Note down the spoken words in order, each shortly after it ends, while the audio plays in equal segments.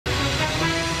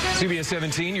CBS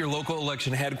 17, your local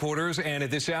election headquarters, and at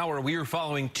this hour we are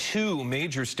following two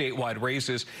major statewide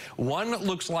races. One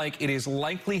looks like it is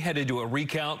likely headed to a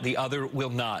recount, the other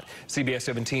will not.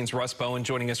 CBS 17's Russ Bowen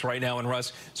joining us right now. And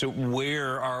Russ, so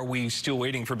where are we still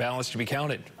waiting for ballots to be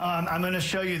counted? I'm going to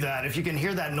show you that. If you can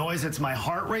hear that noise, it's my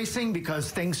heart racing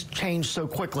because things change so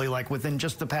quickly, like within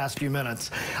just the past few minutes.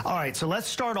 All right, so let's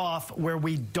start off where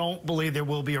we don't believe there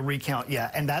will be a recount yet,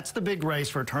 and that's the big race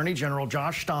for Attorney General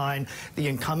Josh Stein, the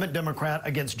incumbent Democrat,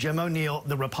 against Jim O'Neill,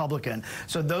 the Republican.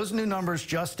 So those new numbers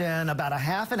just in about a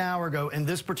half an hour ago in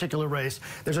this particular race.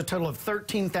 There's a total of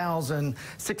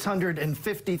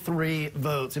 13,653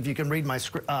 votes. If you can read my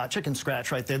chicken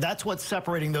scratch right there, that's what's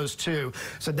separating those two.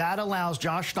 So that allows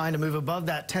Josh Stein to move above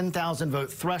that 10,000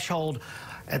 vote threshold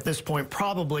at this point,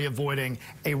 probably avoiding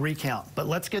a recount. But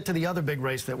let's get to the other big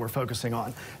race that we're focusing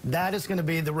on. That is going to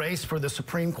be the race for the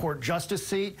Supreme Court Justice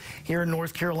seat here in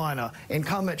North Carolina.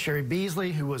 Incumbent Cheri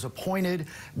Beasley, who was appointed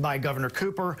by Governor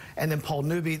Cooper, and then Paul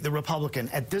Newby, the Republican.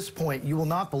 At this point, you will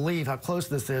not believe how close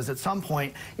this is. At some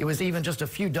point, it was even just a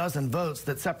few dozen votes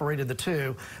that separated the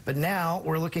two. But now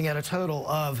we're looking at a total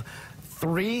of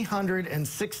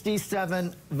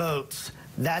 367 votes.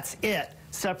 That's it,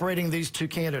 separating these two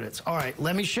candidates. All right,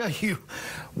 let me show you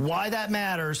why that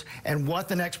matters and what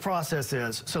the next process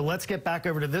is. So let's get back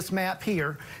over to this map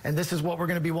here, and this is what we're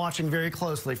going to be watching very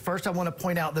closely. First, I want to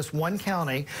point out this one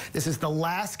county. This is the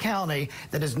last county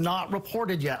that is not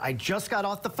reported yet. I just got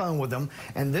off the phone with them,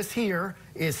 and this here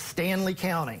is Stanley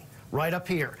County. Right up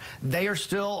here. They are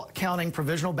still counting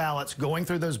provisional ballots, going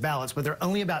through those ballots, but they're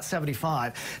only about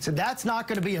 75. So that's not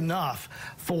going to be enough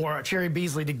for Cheri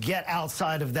Beasley to get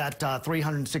outside of that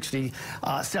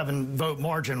 367 vote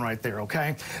margin right there,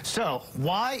 okay? So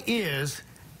why is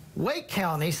Wake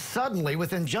County suddenly,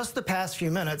 within just the past few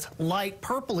minutes, light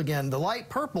purple again? The light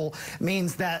purple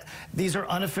means that these are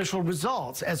unofficial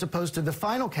results as opposed to the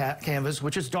final canvas,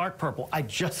 which is dark purple. I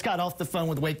just got off the phone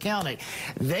with Wake County.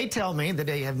 They tell me that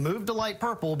they have moved to light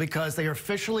purple because they are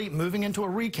officially moving into a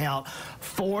recount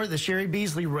for the Cheri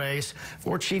Beasley race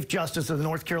for Chief Justice of the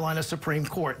North Carolina Supreme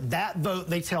Court. That vote,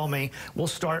 they tell me, will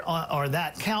start on, or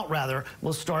that count rather,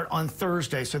 will start on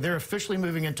Thursday. So they're officially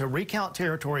moving into recount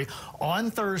territory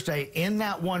on Thursday in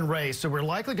that one race. So we're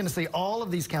likely going to see all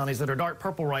of these counties that are dark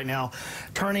purple right now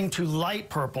turning to light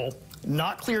purple.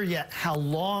 Not clear yet how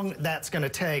long that's going to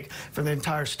take for the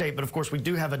entire state, but of course we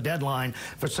do have a deadline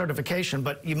for certification.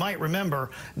 But you might remember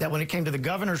that when it came to the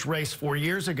governor's race 4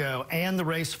 years ago and the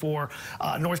race for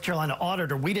North Carolina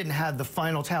auditor, we didn't have the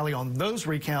final tally on those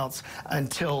recounts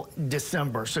until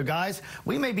December. So guys,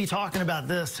 we may be talking about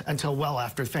this until well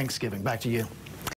after Thanksgiving. Back to you.